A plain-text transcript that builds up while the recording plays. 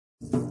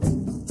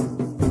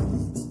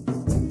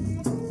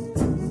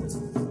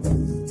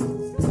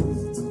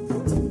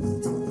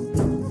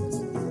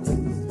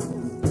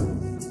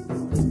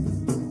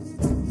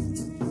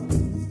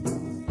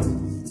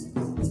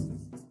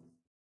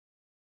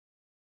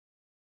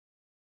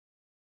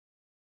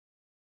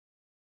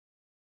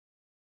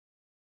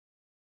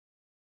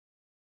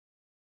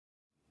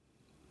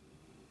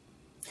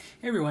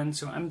Hey everyone,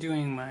 so I'm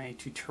doing my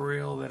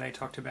tutorial that I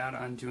talked about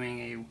on doing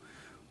a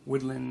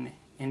Woodland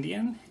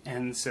Indian,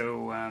 and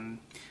so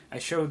I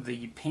showed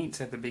the paints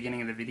at the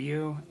beginning of the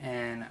video,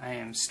 and I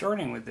am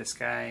starting with this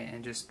guy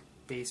and just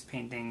base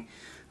painting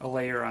a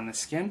layer on the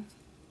skin.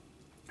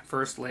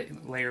 First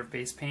layer of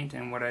base paint,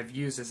 and what I've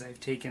used is I've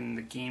taken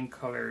the Game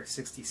Color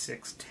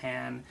 66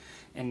 Tan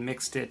and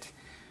mixed it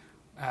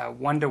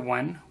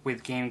 1:1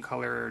 with Game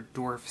Color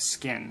Dwarf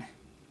Skin.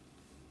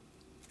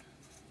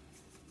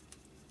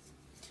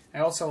 I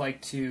also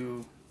like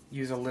to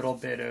use a little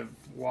bit of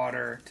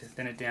water to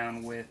thin it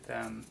down with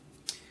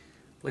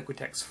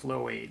Liquitex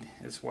Flow Aid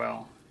as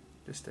well,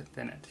 just to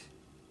thin it.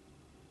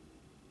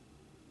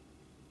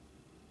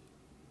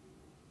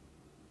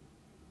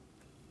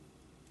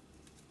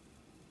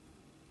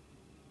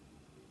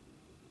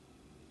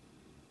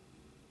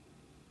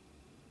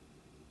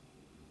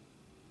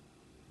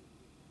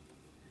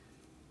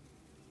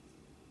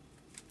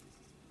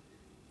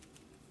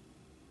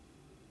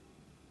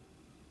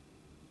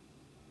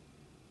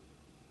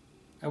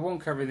 I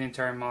won't cover the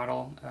entire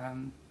model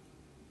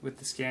with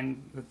the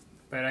skin,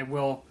 but I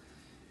will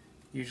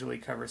usually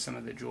cover some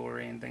of the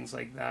jewelry and things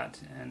like that.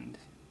 And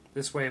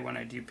this way, when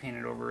I do paint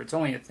it over, it's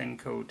only a thin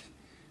coat,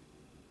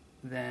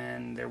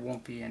 then there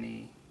won't be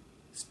any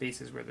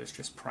spaces where there's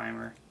just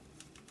primer.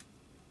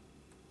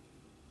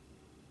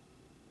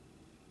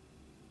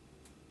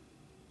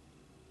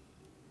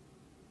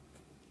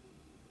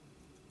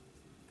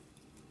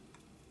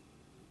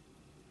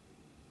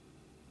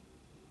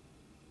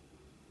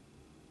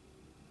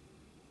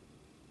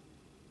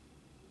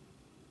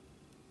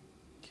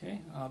 Okay,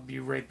 I'll be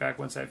right back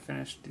once I've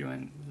finished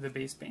doing the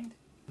base paint.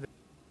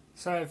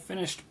 So I've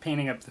finished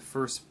painting up the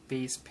first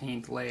base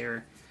paint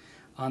layer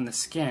on the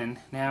skin.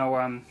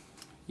 Now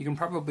you can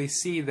probably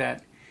see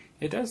that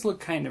it does look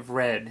kind of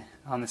red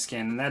on the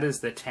skin, and that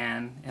is the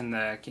tan in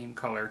the Game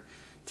Color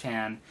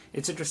Tan.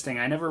 It's interesting,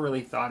 I never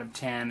really thought of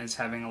tan as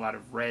having a lot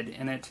of red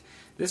in it.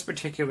 This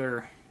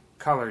particular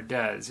color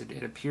does.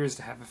 It appears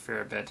to have a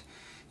fair bit.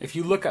 If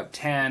you look up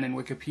tan in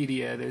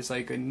Wikipedia, there's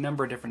like a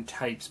number of different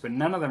types, but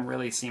none of them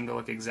really seem to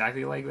look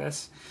exactly like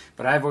this.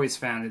 But I've always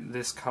found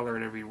this color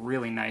to be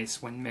really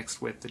nice when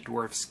mixed with the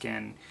dwarf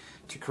skin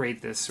to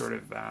create this sort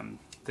of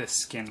this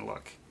skin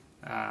look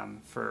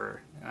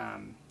for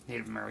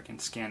Native American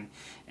skin.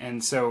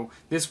 And so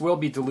this will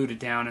be diluted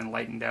down and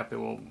lightened up. It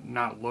will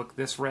not look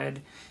this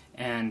red.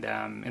 And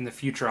in the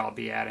future I'll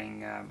be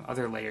adding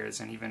other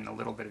layers and even a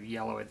little bit of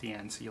yellow at the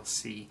end, so you'll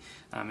see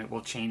it will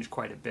change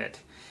quite a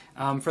bit.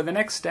 For the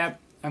next step,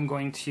 I'm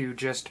going to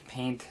just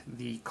paint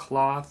the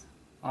cloth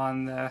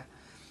on the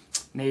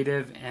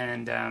native,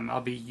 and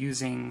I'll be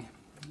using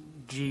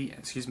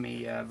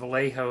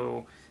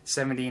Vallejo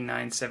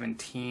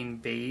 17917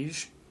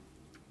 beige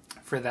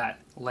for that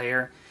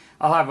layer.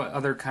 I'll have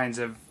other kinds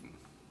of,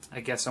 I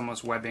guess,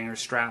 almost webbing or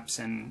straps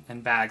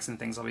and bags and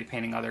things. I'll be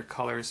painting other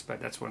colors,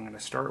 but that's what I'm going to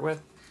start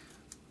with.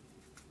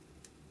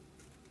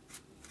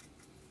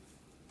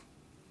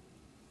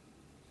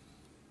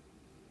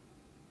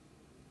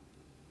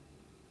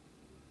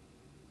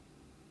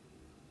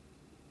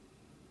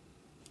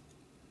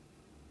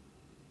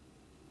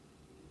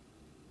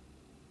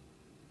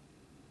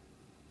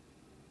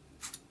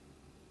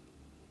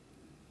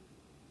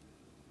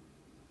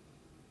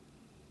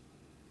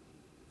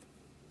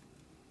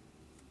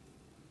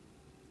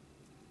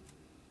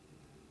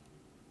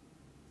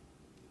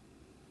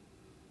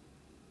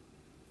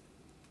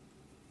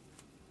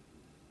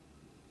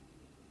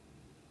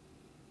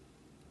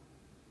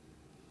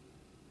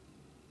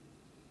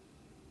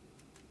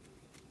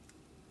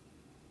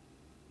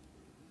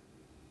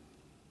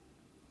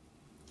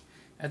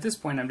 At this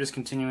point, I'm just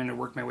continuing to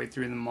work my way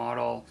through the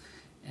model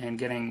and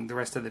getting the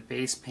rest of the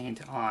base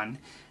paint on.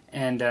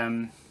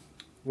 And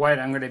what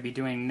I'm going to be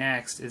doing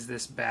next is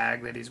this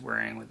bag that he's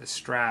wearing with a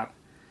strap.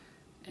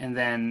 And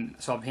then,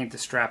 so I'll paint the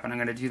strap, and I'm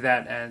going to do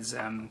that as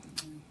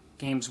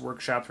Games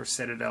Workshop's or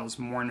Citadel's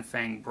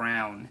Mornfang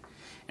Brown.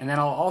 And then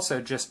I'll also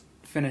just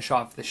finish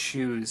off the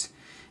shoes.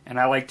 And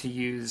I like to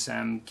use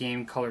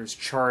Game Color's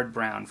Charred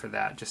Brown for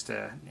that.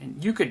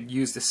 And you could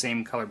use the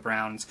same color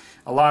browns.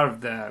 A lot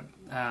of the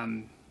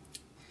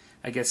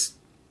I guess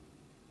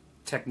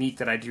technique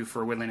that I do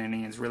for Woodland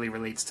Indians really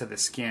relates to the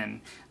skin,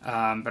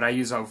 but I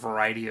use a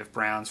variety of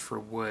browns for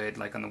wood,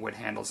 like on the wood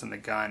handles and the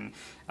gun,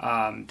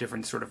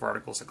 different sort of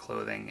articles of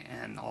clothing,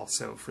 and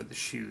also for the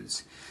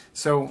shoes.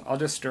 So I'll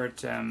just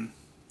start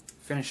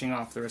finishing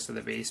off the rest of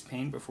the base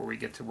paint before we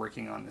get to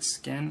working on the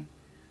skin.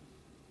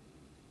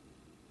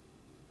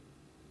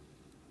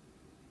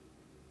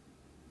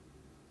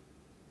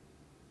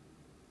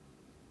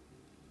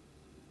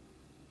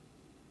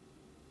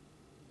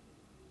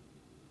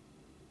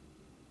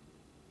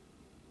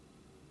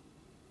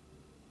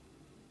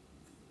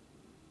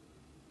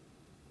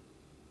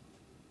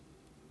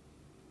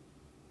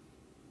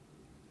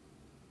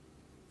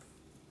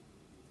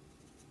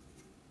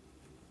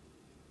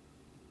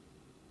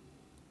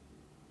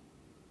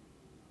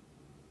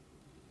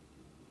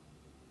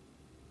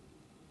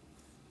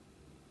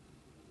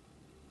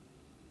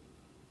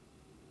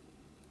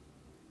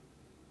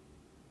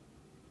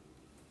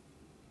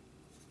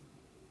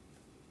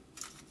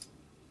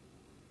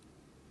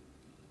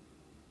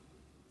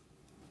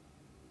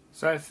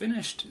 So I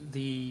finished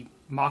the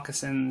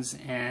moccasins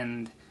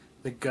and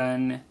the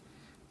gun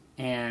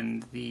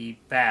and the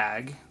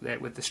bag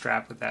with the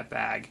strap with that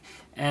bag.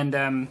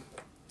 And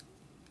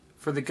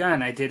for the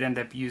gun, I did end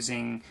up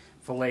using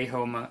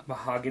Vallejo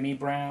Mahogany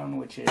Brown,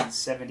 which is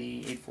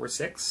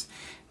 70846.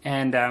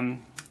 And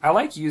I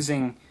like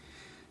using,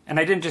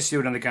 and I didn't just do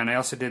it on the gun, I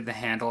also did the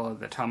handle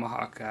of the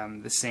tomahawk,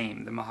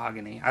 the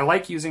mahogany. I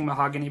like using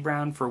mahogany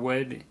brown for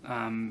wood.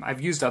 I've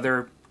used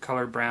other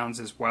colored browns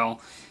as well.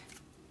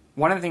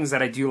 One of the things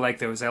that I do like,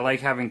 though, is I like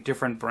having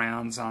different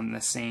browns on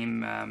the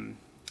same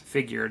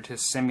figure to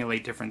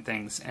simulate different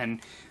things. And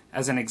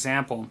as an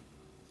example,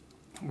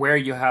 where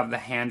you have the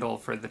handle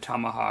for the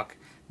tomahawk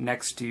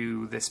next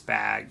to this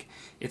bag,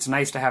 it's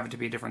nice to have it to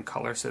be a different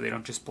color so they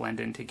don't just blend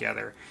in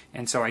together.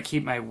 And so I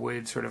keep my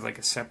wood sort of like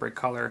a separate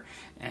color,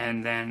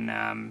 and then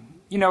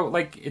you know,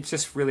 like, it's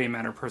just really a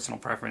matter of personal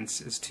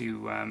preference as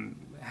to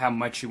how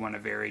much you want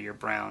to vary your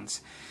browns.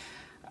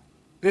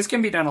 This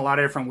can be done a lot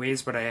of different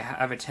ways, but I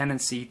have a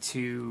tendency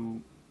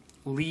to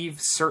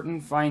leave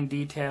certain fine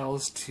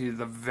details to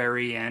the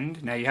very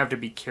end. Now you have to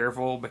be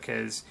careful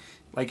because,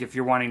 like, if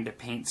you're wanting to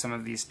paint some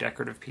of these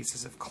decorative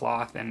pieces of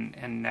cloth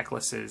and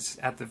necklaces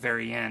at the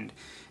very end,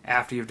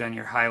 after you've done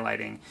your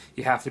highlighting,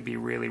 you have to be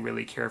really,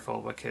 really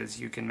careful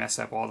because you can mess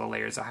up all the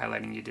layers of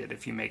highlighting you did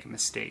if you make a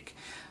mistake.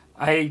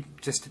 I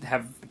just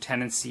have a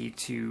tendency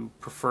to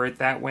prefer it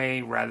that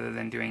way rather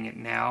than doing it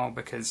now,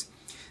 because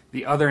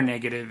the other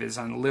negative is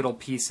on little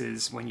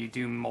pieces, when you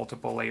do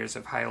multiple layers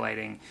of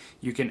highlighting,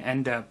 you can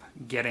end up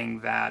getting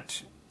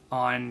that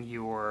on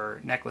your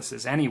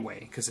necklaces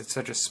anyway, because it's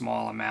such a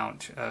small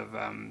amount of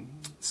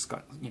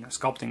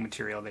sculpting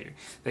material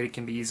that it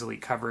can be easily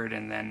covered,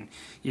 and then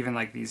even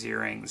like these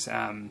earrings.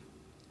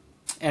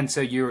 And so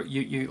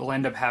you'll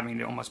end up having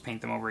to almost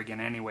paint them over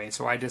again anyway.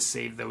 So I just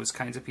save those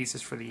kinds of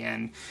pieces for the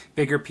end.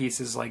 Bigger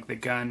pieces like the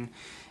gun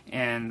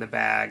and the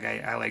bag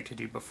I like to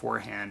do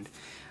beforehand.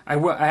 I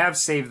have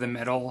saved the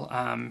metal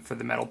for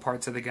the metal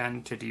parts of the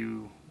gun to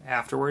do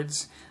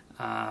afterwards.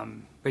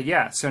 But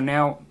yeah,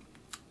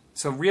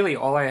 so really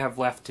all I have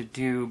left to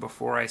do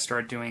before I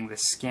start doing the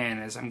skin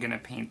is I'm going to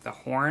paint the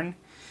horn,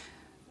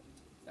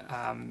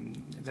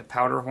 the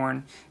powder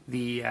horn,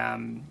 the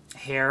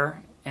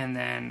hair, and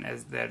then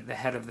as the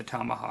head of the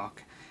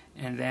tomahawk.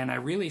 And then I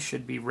really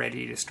should be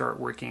ready to start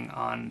working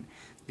on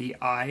the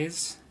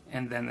eyes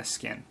and then the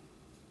skin.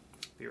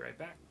 Be right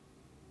back.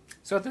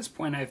 So at this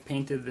point I've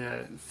painted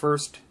the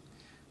first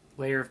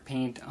layer of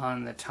paint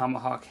on the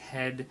tomahawk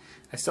head.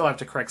 I still have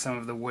to correct some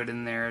of the wood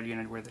in there, you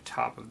know, where the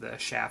top of the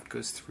shaft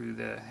goes through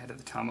the head of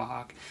the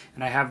tomahawk.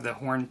 And I have the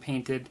horn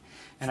painted,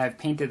 and I've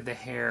painted the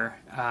hair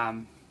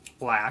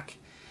black.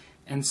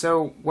 And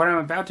so what I'm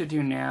about to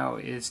do now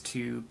is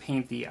to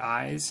paint the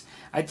eyes.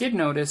 I did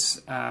notice,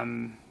 oh,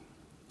 and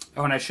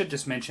I should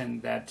just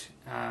mention that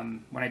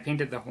when I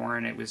painted the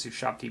horn, it was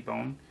Ushabti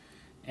bone.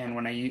 And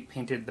when I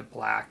painted the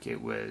black, it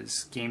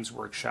was Games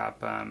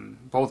Workshop,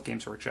 both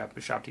Games Workshop,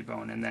 Ushabti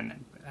bone, and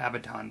then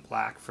Abaddon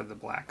black for the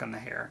black on the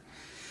hair.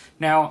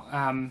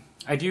 Now,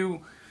 I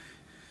do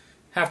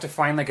have to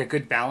find like a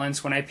good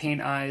balance when I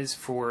paint eyes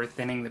for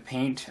thinning the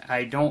paint.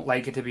 I don't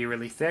like it to be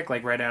really thick,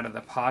 like right out of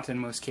the pot in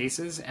most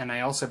cases, and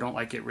I also don't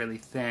like it really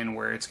thin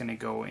where it's going to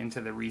go into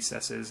the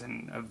recesses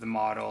of the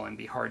model and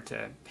be hard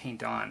to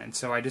paint on. And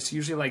so I just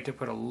usually like to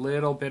put a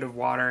little bit of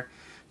water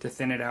to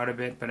thin it out a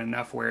bit, but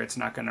enough where it's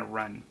not going to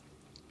run.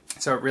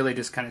 So it really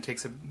just kind of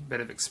takes a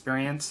bit of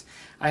experience.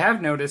 I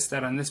have noticed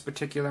that on this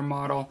particular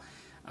model,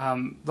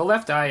 the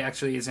left eye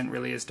actually isn't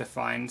really as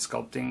defined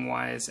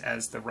sculpting-wise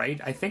as the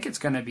right. I think it's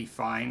going to be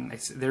fine.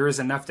 There is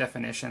enough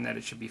definition that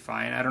it should be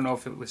fine. I don't know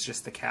if it was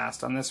just the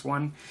cast on this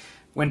one.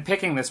 When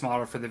picking this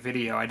model for the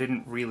video, I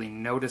didn't really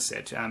notice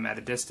it at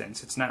a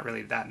distance. It's not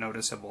really that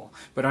noticeable.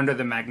 But under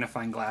the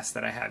magnifying glass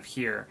that I have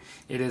here,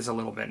 it is a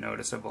little bit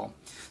noticeable.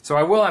 So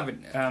I will have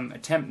an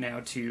attempt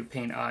now to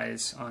paint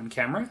eyes on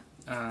camera.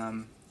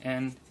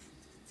 And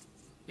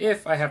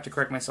if I have to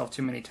correct myself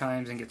too many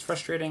times and gets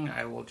frustrating,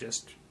 I will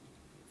just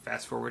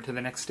fast forward to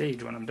the next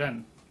stage when I'm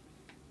done.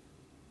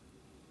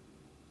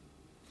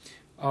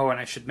 Oh, and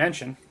I should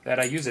mention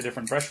that I use a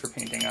different brush for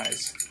painting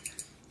eyes.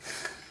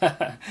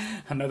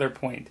 Another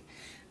point.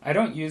 I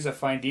don't use a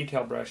fine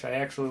detail brush. I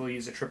actually will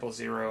use a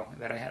 000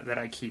 that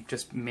I keep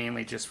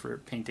mainly just for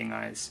painting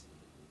eyes.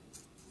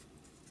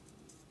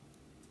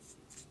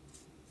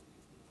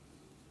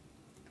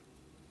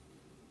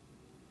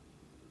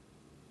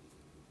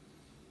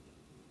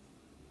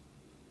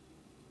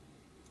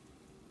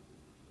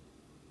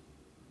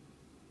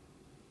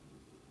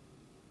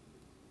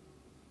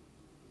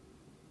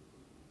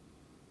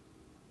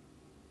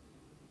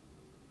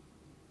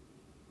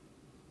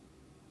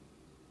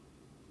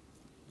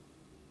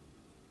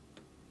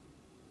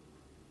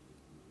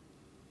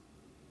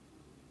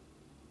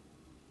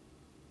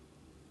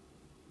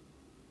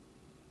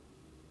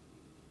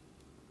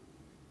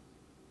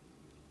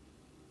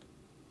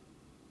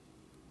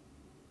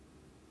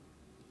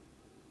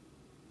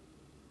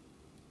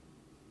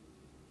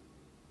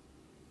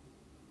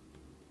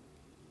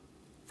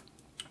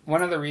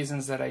 One of the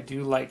reasons that I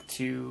do like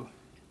to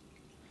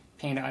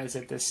paint eyes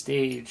at this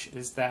stage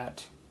is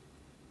that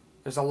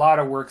there's a lot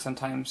of work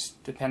sometimes,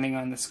 depending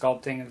on the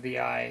sculpting of the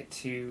eye,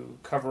 to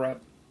cover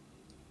up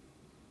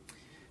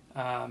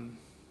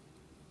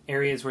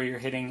areas where you're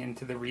hitting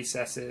into the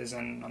recesses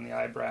and on the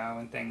eyebrow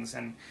and things.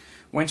 And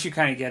once you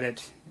kind of get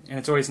it, and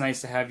it's always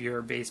nice to have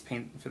your base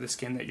paint for the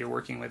skin that you're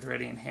working with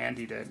ready and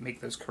handy to make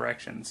those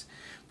corrections.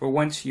 But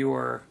once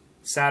you're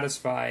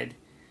satisfied,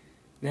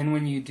 then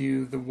when you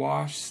do the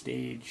wash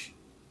stage,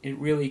 it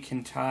really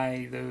can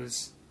tie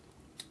those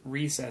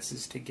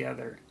recesses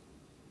together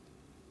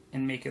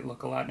and make it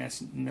look a lot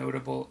less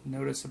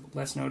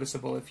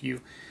noticeable if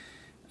you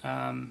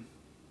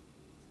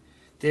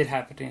did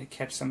happen to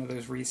catch some of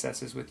those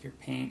recesses with your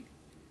paint.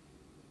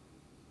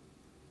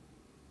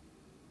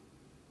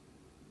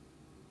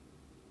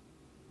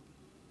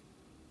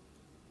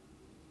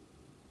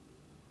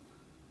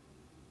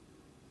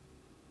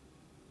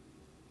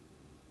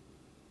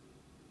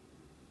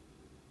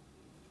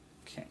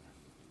 Okay,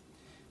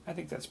 I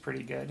think that's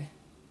pretty good.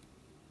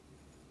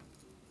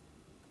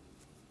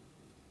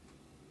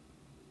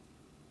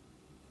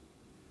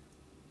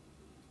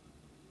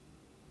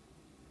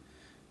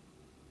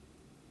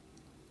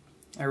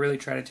 I really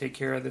try to take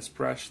care of this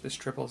brush, this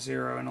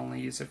 000, and only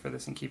use it for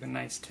this and keep a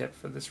nice tip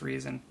for this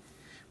reason.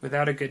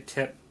 Without a good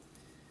tip,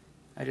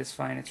 I just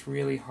find it's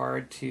really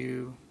hard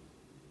to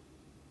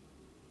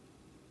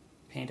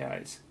paint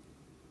eyes.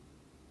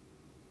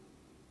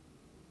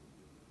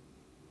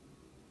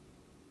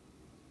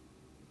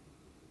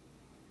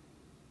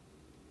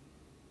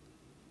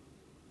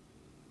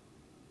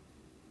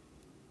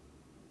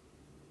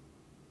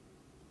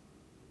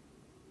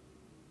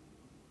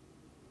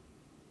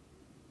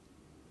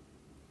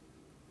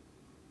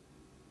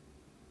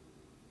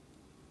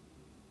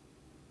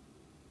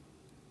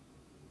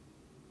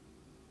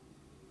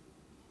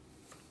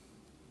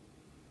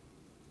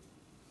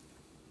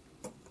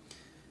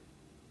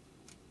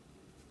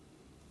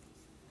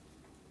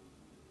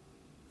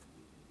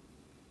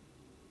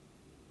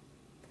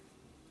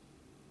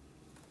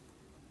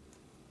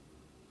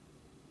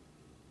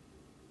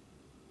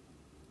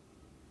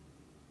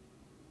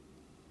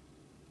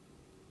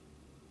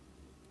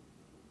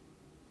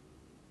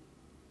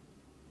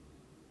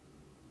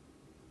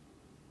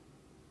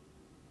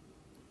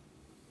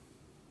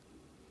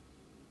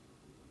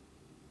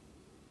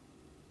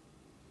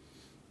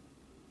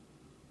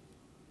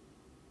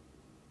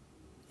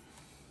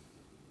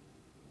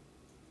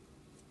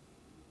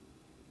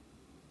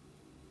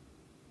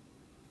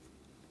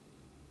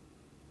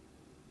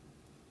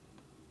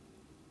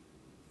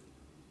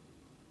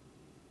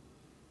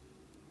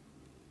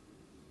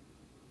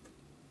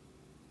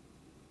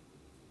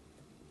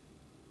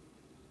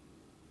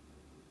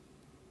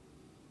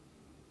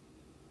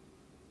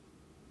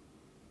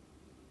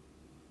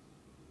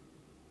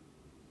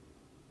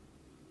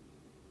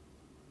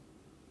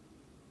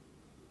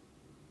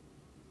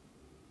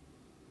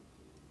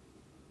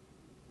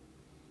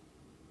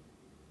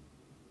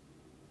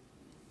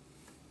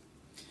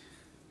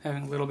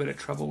 Having a little bit of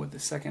trouble with the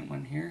second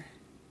one here.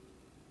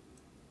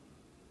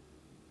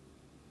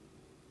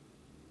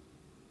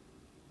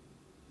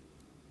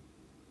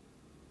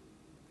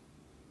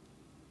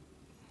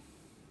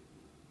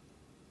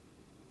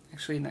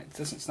 Actually,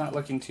 it's not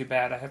looking too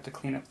bad. I have to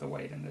clean up the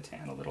white and the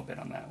tan a little bit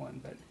on that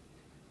one, but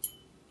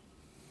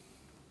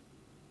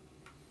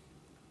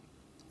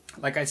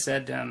like I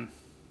said,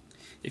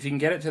 if you can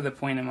get it to the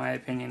point, in my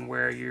opinion,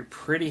 where you're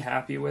pretty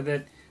happy with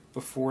it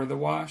before the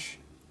wash,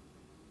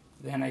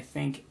 then I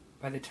think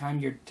by the time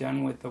you're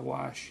done with the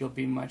wash, you'll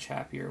be much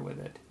happier with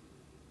it.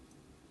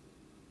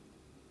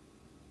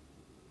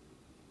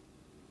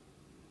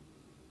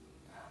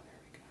 Oh, there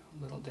we go.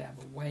 A little dab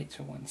of white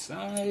to one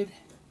side.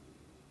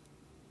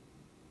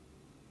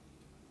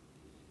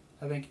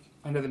 I think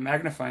under the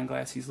magnifying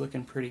glass he's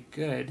looking pretty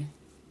good.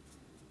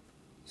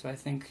 So I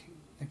think,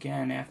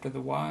 again, after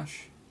the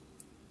wash,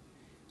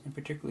 and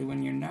particularly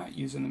when you're not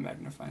using the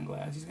magnifying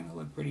glass, he's going to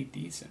look pretty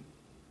decent.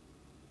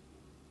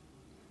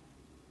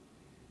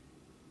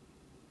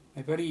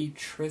 My buddy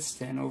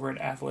Tristan over at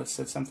Atlas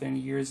said something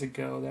years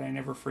ago that I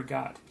never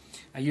forgot.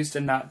 I used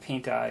to not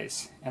paint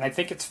eyes, and I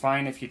think it's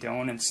fine if you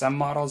don't. And some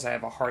models I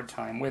have a hard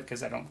time with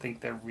because I don't think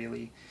they're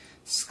really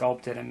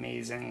sculpted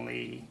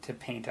amazingly to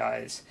paint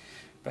eyes.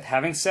 But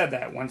having said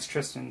that, once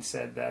Tristan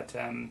said that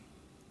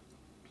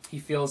he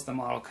feels the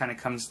model kind of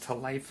comes to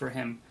life for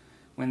him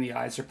when the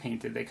eyes are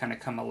painted. They kind of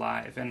come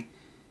alive. And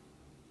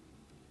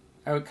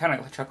I kind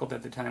of chuckled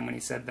at the time when he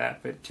said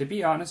that, but to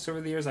be honest,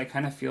 over the years I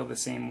kind of feel the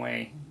same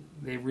way.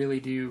 They really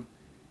do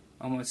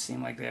almost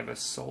seem like they have a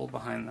soul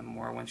behind them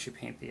more once you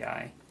paint the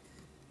eye.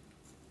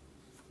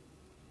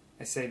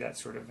 I say that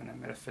sort of in a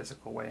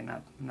metaphysical way,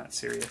 not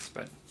serious,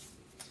 but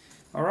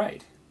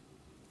alright.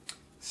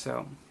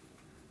 So,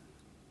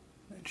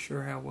 not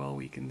sure how well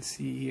we can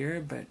see here,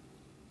 but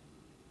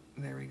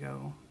there we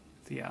go,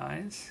 the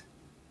eyes.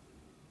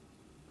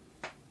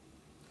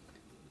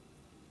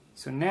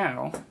 So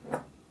now,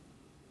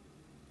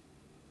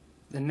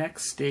 the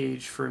next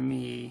stage for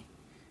me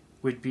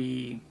would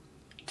be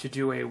to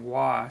do a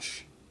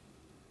wash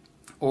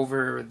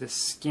over the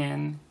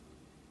skin.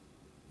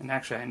 And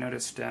actually I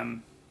noticed,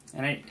 and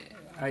I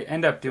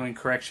end up doing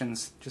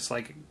corrections just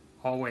like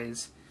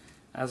always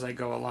as I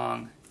go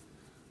along.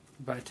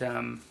 But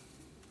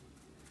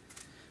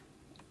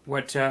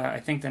what I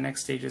think the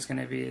next stage is going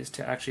to be is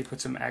to actually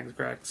put some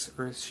Agrex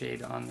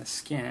Earthshade on the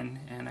skin,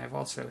 and I've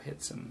also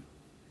hit some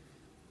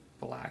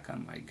black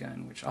on my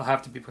gun, which I'll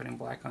have to be putting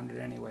black on it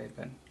anyway,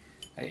 but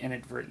I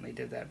inadvertently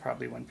did that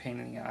probably when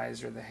painting the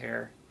eyes or the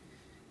hair.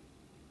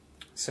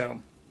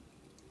 So,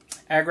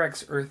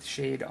 Agrex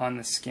Earthshade on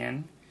the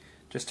skin,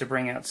 just to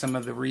bring out some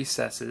of the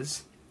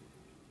recesses.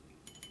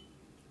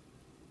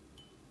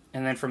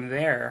 And then from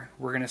there,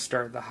 we're going to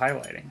start the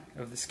highlighting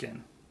of the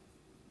skin.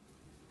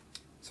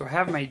 So I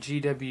have my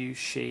GW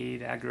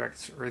Shade,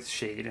 Agrex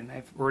Earthshade, and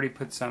I've already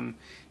put some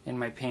in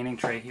my painting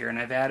tray here, and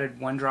I've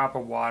added 1 drop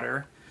of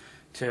water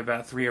to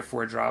about 3 or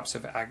 4 drops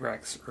of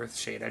Agrex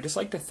Earthshade. I just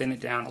like to thin it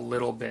down a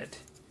little bit.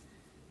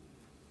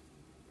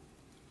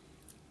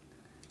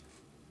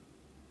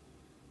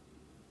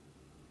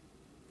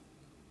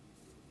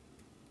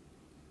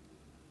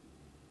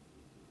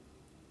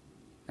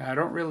 Now, I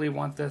don't really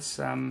want this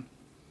on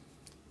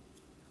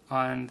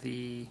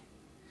the...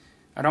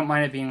 I don't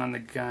mind it being on the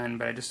gun,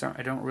 but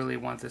I don't really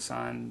want this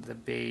on the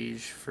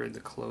beige for the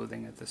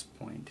clothing at this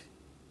point.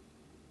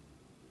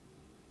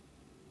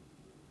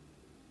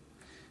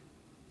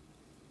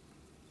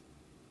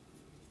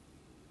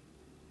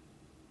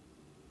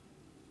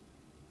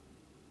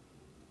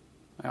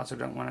 I also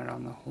don't want it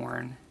on the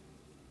horn.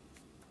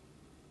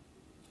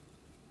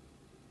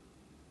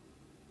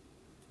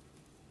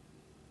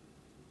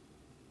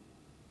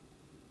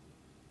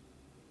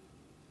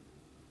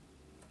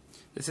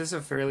 This is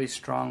a fairly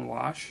strong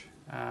wash.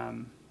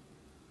 It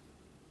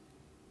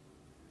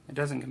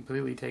doesn't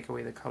completely take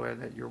away the color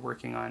that you're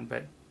working on,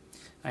 but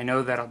I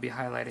know that I'll be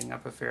highlighting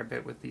up a fair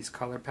bit with these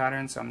color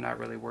patterns, so I'm not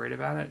really worried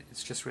about it.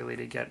 It's just really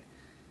to get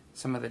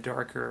some of the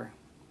darker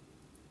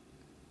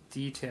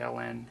detail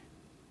in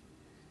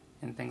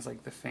things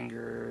like the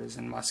fingers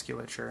and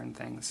musculature and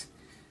things.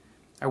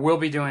 I will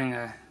be doing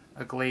a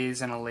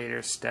glaze in a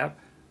later step.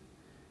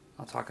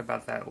 I'll talk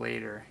about that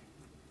later.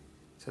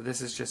 So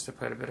this is just to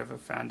put a bit of a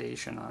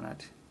foundation on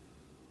it.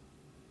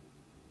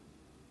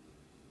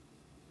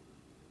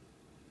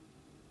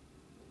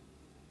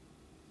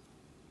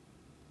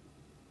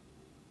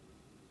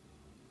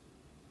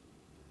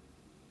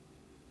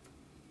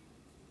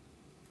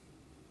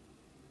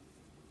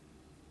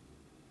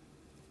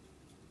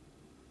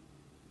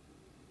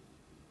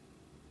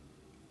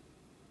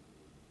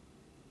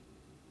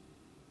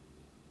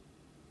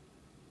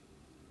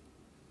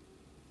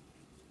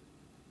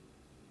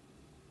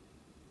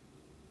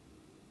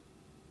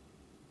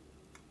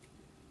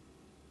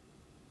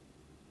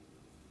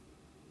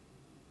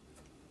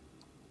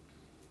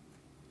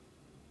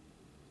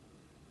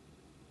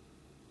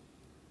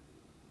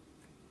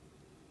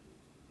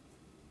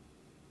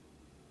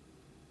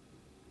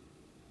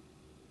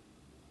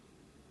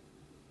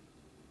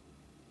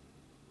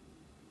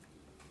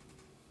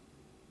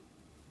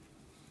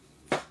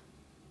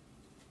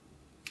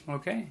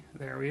 Okay,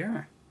 there we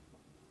are.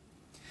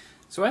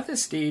 So at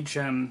this stage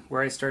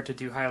where I start to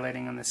do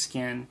highlighting on the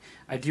skin,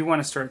 I do want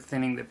to start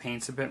thinning the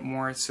paints a bit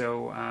more,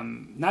 so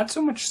not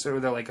so much so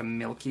they're like a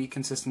milky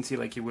consistency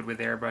like you would with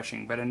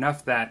airbrushing, but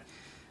enough that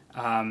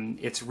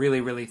it's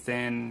really, really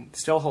thin,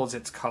 still holds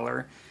its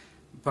color,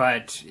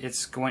 but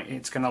it's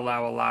going to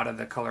allow a lot of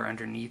the color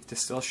underneath to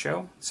still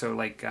show, so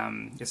like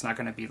it's not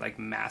going to be like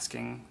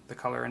masking the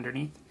color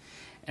underneath.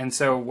 And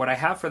so what I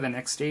have for the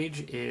next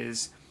stage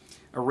is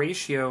a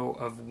ratio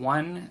of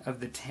 1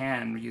 of the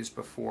tan used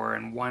before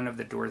and 1 of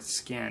the dwarf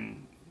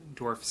skin,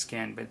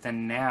 but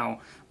then now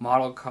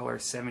model color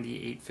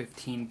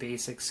 7815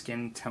 basic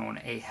skin tone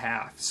a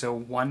half. So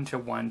 1 to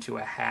 1 to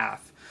a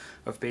half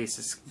of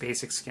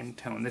basic skin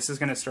tone. This is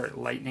going to start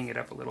lightening it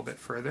up a little bit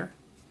further.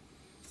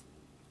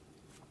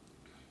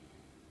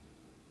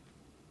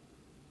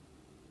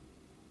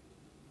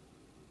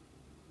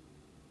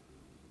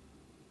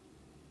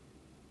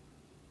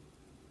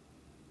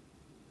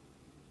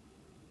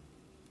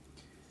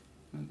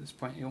 At this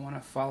point, you'll want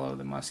to follow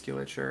the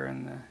musculature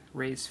and the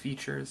raised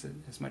features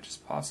as much as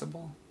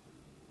possible.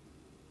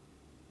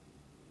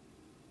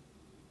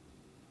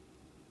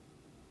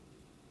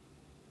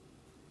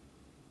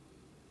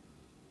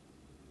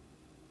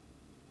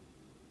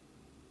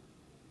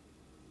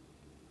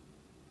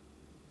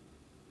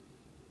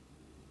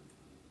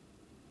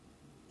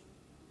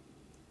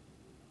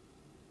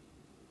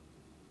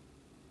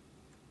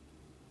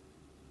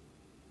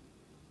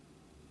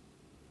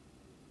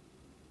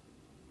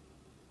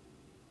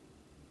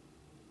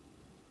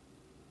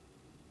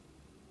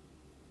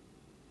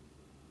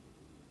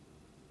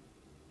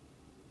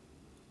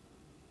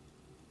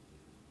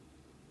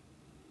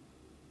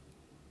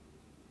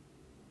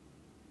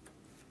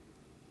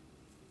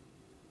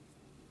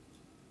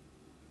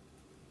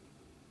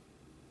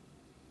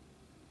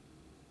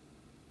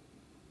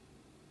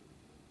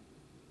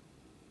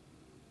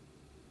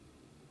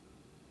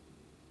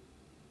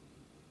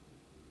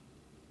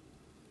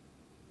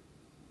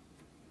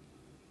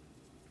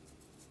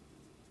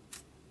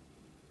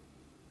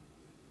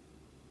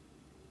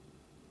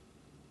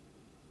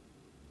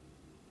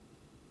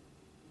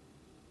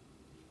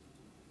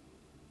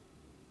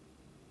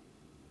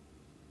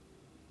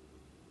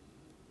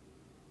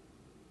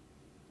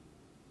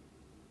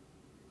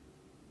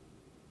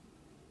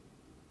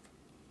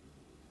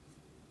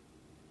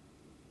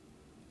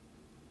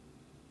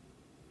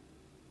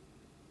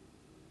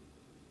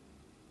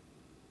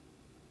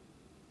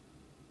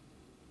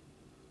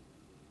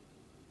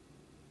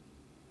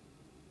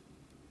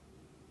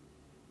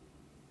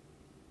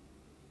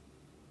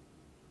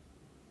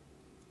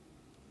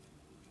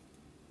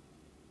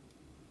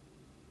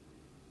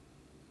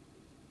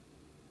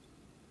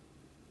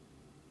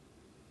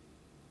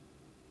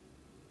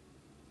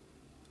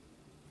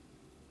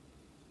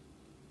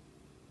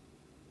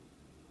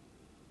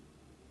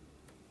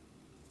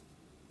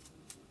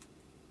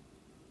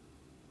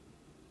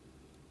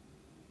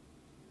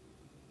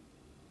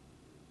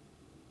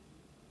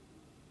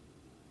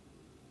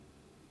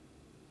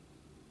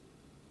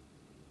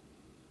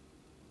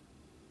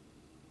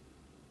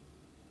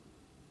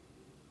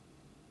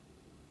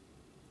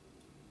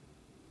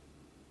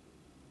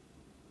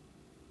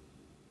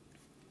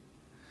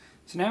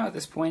 So now at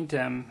this point,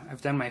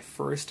 I've done my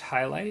first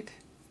highlight,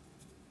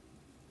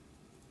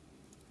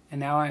 and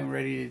now I'm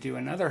ready to do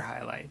another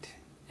highlight.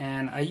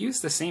 And I use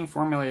the same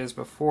formula as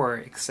before,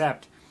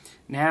 except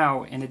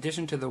now, in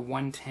addition to the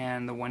 1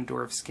 tan, the 1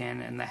 dwarf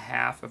skin, and the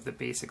half of the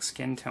basic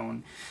skin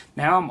tone,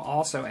 now I'm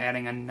also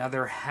adding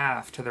another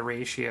half to the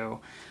ratio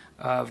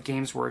of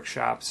Games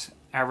Workshop's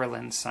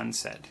Averland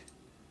Sunset.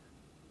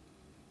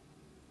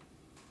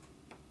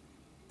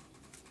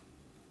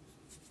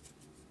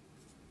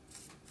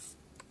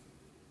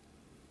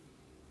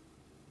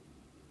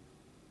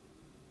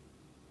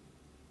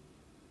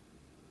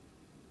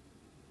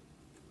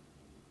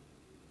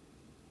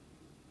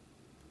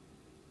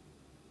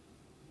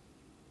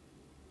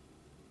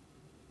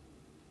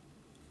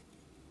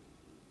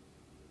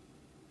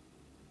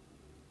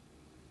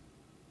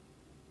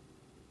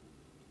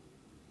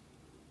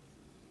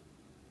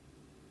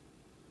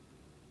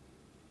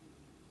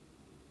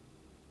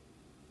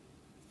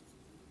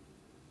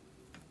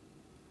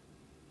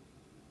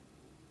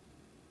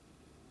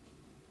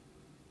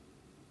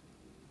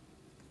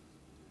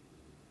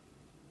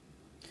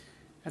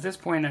 At this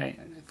point,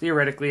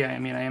 theoretically, I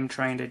am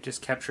trying to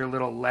just capture a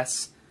little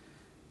less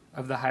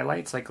of the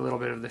highlights, like a little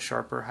bit of the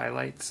sharper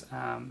highlights.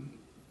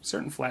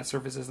 Certain flat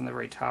surfaces in the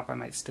very top I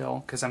might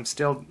still, because I'm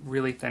still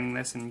really thinning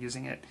this and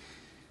using it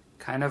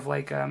kind of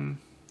like,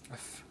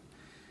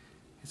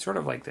 it's sort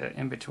of like the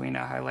in-between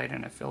a highlight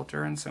and a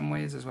filter in some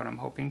ways is what I'm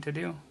hoping to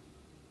do.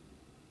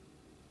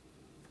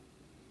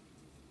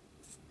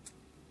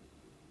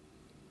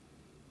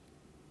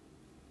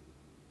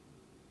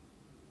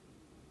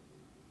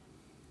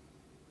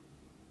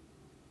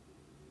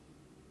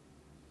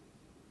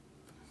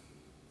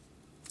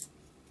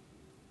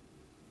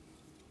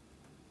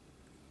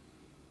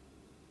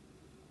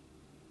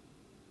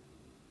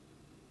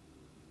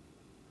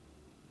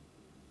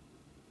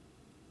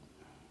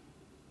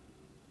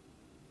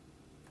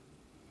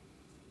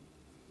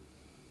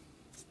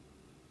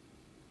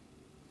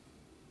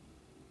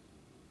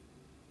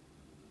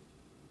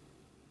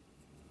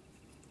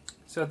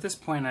 So at this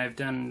point I've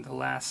done the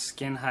last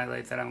skin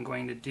highlight that I'm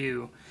going to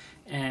do,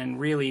 and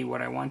really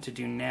what I want to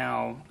do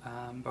now,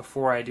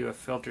 before I do a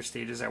filter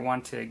stage, is I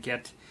want to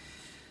get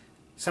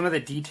some of the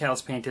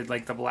details painted,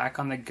 like the black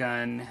on the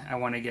gun. I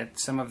want to get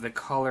some of the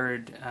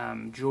colored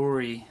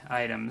jewelry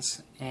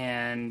items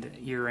and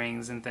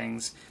earrings and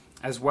things,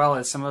 as well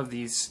as some of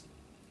these.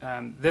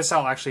 This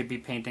I'll actually be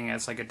painting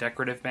as like a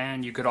decorative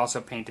band. You could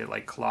also paint it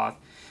like cloth,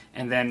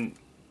 and then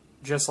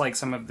just like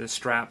some of the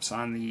straps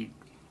on the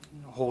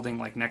holding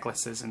like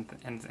necklaces and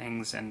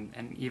things,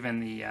 and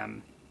even the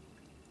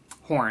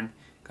horn,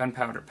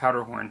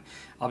 powder horn,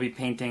 I'll be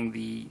painting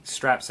the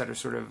straps that are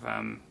sort of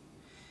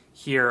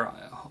here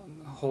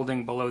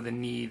holding below the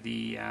knee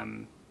the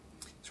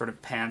sort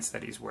of pants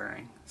that he's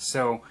wearing.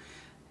 So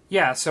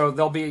yeah, so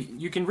there'll be,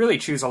 you can really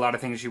choose a lot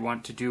of things you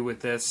want to do with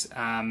this,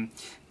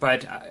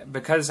 but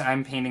because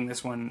I'm painting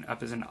this one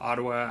up as an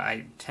Ottawa,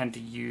 I tend to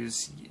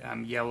use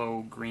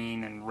yellow,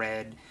 green, and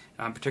red,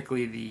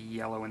 particularly the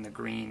yellow and the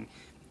green,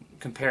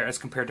 as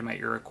compared to my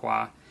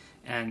Iroquois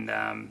and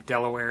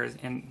Delaware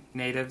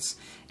natives.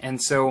 And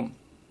so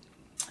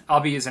I'll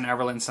be using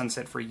Averland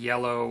Sunset for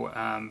yellow,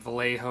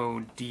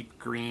 Vallejo deep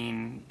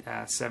green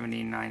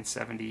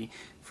 7970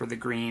 for the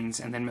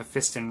greens, and then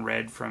Mephiston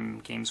red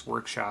from Games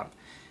Workshop.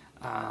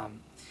 And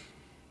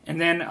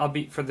then I'll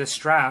be, for the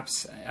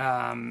straps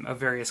of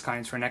various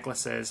kinds for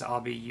necklaces,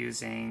 I'll be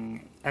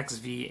using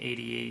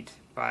XV88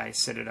 by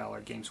Citadel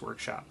or Games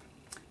Workshop.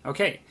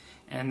 Okay,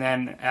 and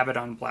then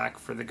Abaddon Black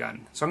for the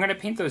gun. So I'm going to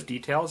paint those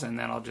details, and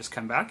then I'll just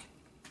come back.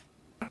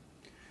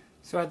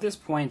 So at this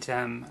point,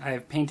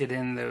 I've painted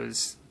in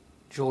those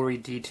jewelry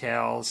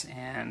details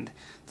and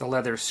the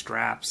leather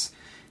straps.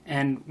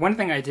 And one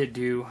thing I did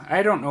do,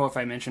 I don't know if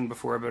I mentioned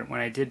before, but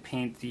when I did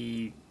paint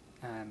the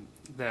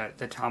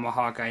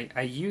tomahawk,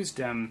 I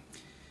used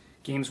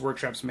Games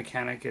Workshop's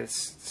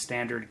Mechanicus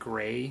Standard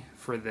Gray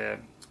for the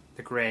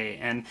gray,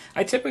 and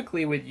I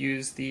typically would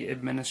use the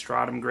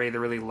Administratum Gray,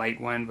 the really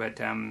light one, but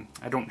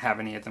I don't have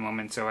any at the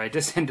moment, so I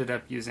just ended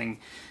up using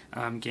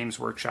Games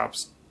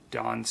Workshop's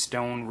Dawn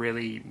Stone,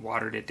 really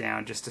watered it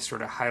down just to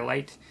sort of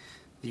highlight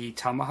the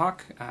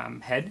tomahawk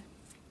head.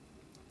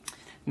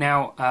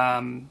 Now,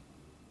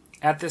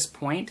 at this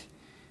point,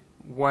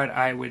 what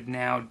I would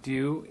now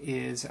do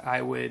is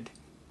I would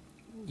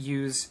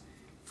use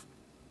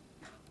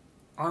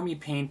Army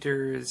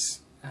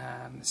Painter's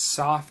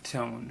Soft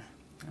Tone.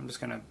 I'm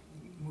just going to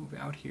move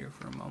out here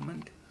for a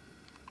moment.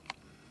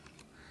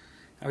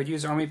 I would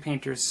use Army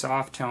Painter's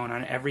Soft Tone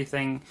on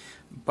everything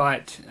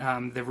but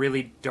the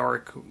really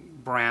dark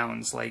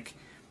browns. Like,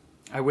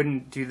 I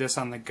wouldn't do this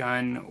on the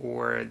gun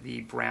or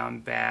the brown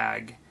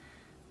bag,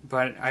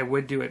 but I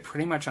would do it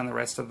pretty much on the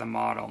rest of the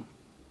model.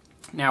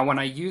 Now, when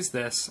I use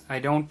this, I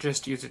don't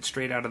just use it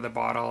straight out of the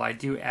bottle. I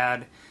do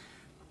add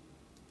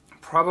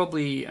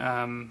probably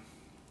a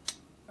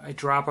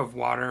drop of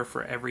water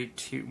for every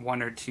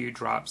 1 or 2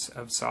 drops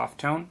of soft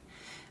tone.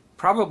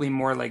 Probably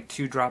more like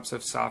 2 drops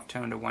of soft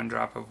tone to 1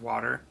 drop of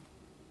water.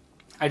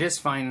 I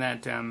just find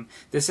that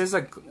this is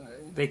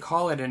they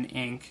call it an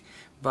ink,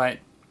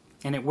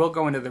 and it will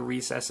go into the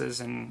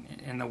recesses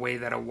in the way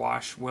that a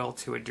wash will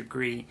to a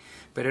degree,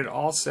 but it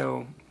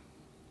also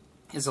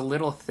is a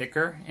little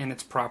thicker in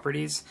its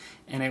properties,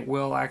 and it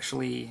will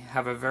actually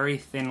have a very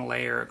thin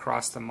layer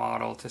across the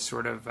model to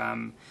sort of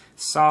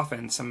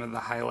soften some of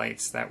the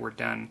highlights that were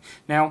done.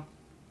 Now,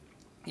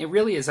 it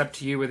really is up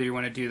to you whether you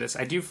want to do this.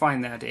 I do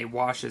find that a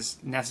wash is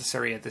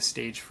necessary at this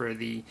stage for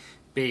the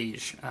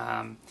beige,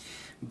 and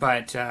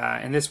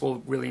this will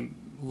really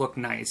look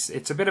nice.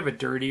 It's a bit of a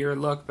dirtier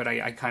look, but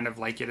I kind of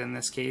like it in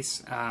this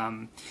case.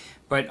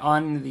 But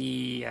on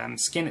the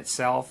skin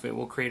itself, it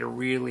will create a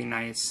really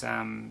nice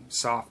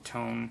soft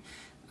tone,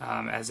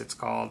 as it's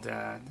called,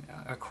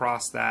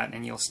 across that,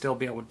 and you'll still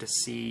be able to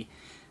see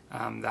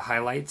the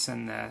highlights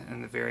and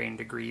the varying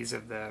degrees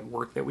of the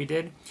work that we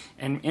did.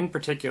 And in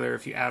particular,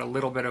 if you add a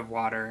little bit of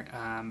water,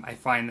 I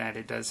find that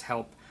it does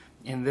help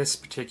in this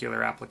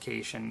particular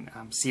application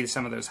see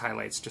some of those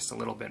highlights just a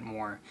little bit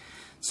more.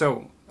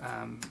 So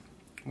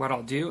what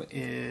I'll do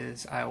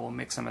is I will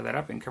mix some of that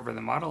up and cover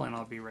the model, and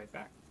I'll be right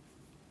back.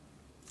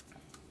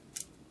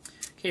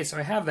 Okay, so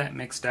I have that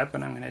mixed up,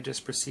 and I'm going to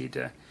just proceed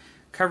to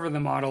cover the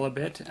model a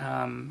bit.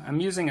 I'm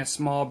using a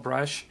small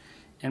brush,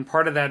 and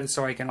part of that is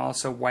so I can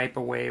also wipe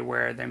away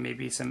where there may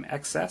be some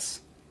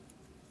excess.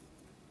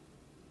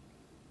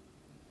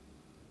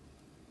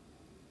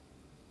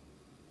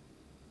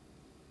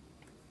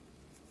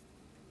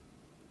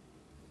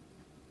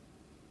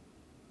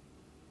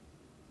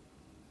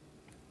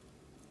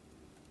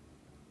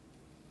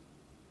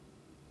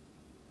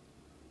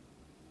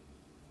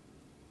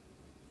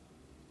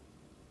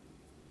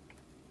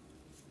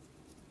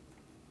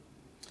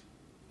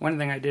 One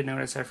thing I did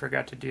notice I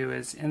forgot to do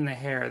is in the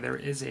hair there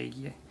is a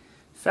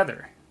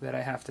feather that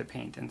I have to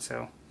paint, and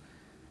so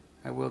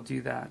I will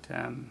do that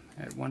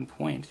at one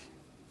point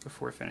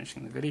before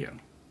finishing the video.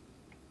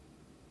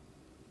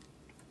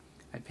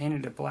 I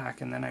painted it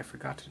black and then I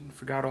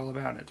forgot all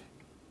about it.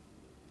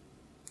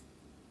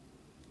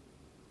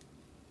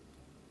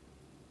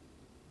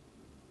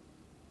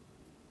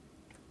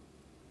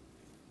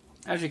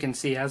 As you can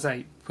see, as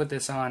I put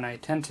this on, I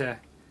tend to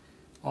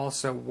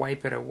also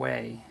wipe it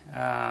away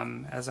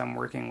as I'm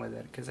working with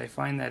it, because I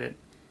find that it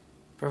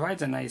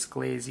provides a nice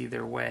glaze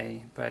either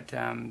way. But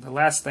the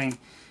last thing,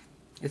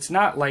 it's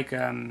not like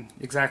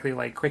exactly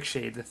like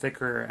Quickshade, the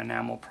thicker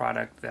enamel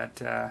product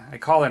that I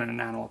call it an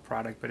enamel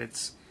product, but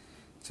it's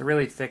a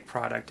really thick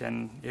product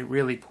and it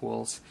really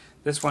pools.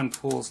 This one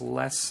pools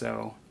less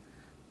so,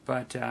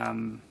 but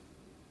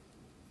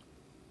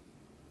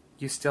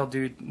you still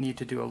do need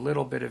to do a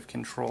little bit of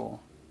control,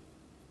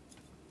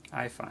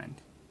 I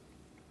find.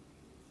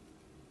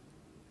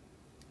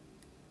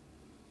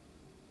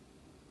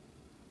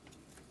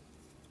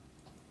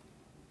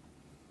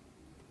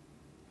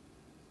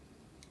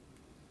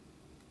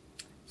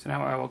 So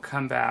now I will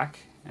come back,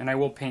 and I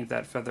will paint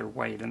that feather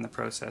white in the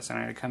process, and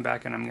I'm going to come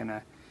back and I'm going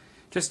to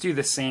just do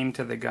the same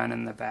to the gun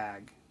and the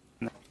bag.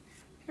 Hey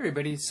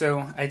everybody,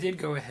 so I did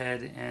go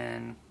ahead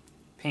and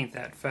paint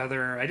that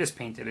feather. I just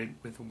painted it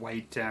with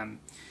white,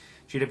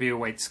 GW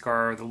white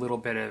scar with a little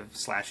bit of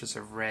slashes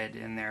of red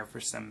in there for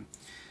some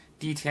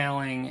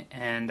detailing,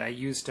 and I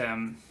used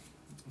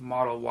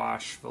Model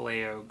Wash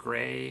Vallejo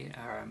Gray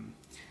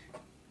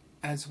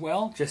as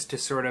well, just to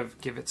sort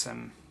of give it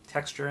some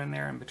texture in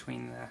there in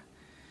between the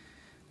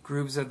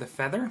grooves of the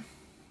feather.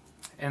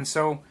 And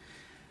so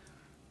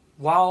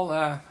while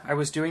I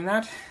was doing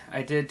that,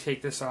 I did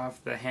take this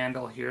off the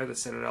handle here, the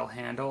Citadel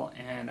handle,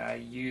 and I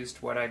used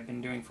what I've been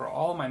doing for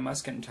all my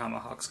musket and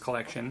tomahawks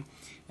collection,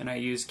 and I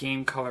used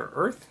Game Color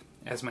Earth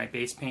as my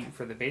base paint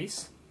for the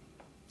base.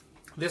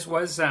 This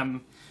was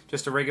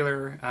just a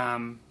regular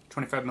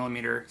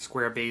 25mm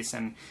square base,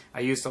 and I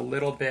used a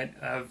little bit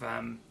of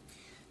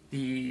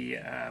the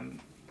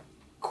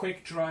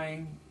quick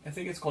drying, I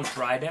think it's called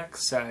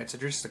Drydex. It's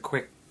just a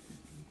quick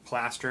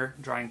plaster,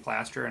 drying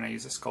plaster, and I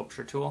use a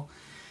sculpture tool.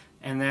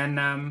 And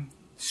then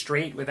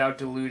straight without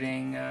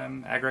diluting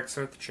Agrex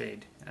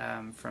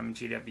Earthshade from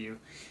GW.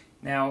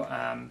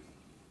 Now,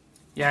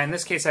 yeah, in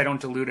this case I don't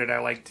dilute it. I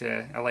like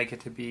it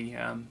to be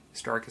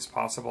as dark as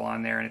possible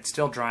on there, and it's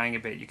still drying a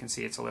bit. You can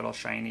see it's a little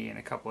shiny in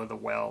a couple of the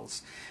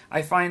wells.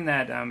 I find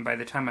that by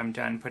the time I'm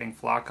done putting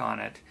flock on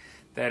it,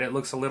 that it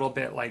looks a little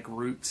bit like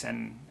roots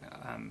and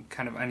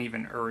kind of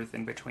uneven earth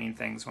in between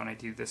things when I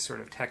do this sort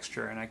of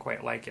texture, and I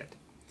quite like it.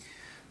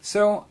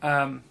 So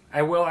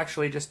I will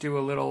actually just do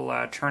a little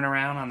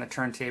turnaround on the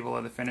turntable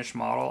of the finished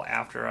model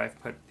after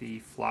I've put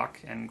the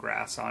flock and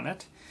grass on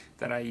it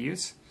that I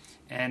use.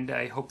 And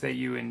I hope that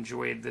you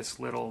enjoyed this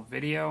little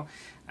video.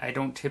 I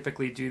don't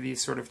typically do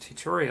these sort of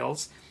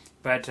tutorials,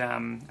 but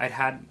I'd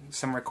had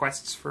some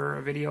requests for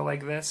a video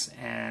like this,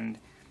 and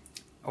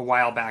a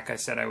while back I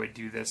said I would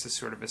do this as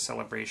sort of a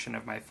celebration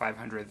of my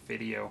 500th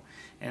video,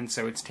 and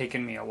so it's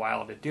taken me a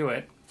while to do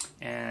it,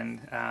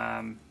 and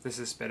this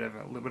is a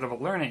little bit of a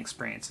learning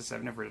experience, as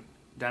I've never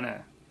done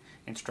an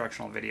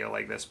instructional video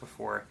like this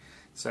before.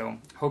 So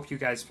hope you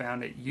guys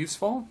found it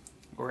useful,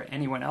 or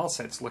anyone else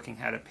that's looking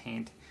how to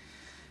paint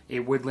a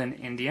woodland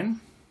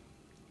Indian.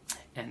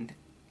 and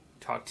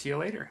talk to you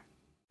later.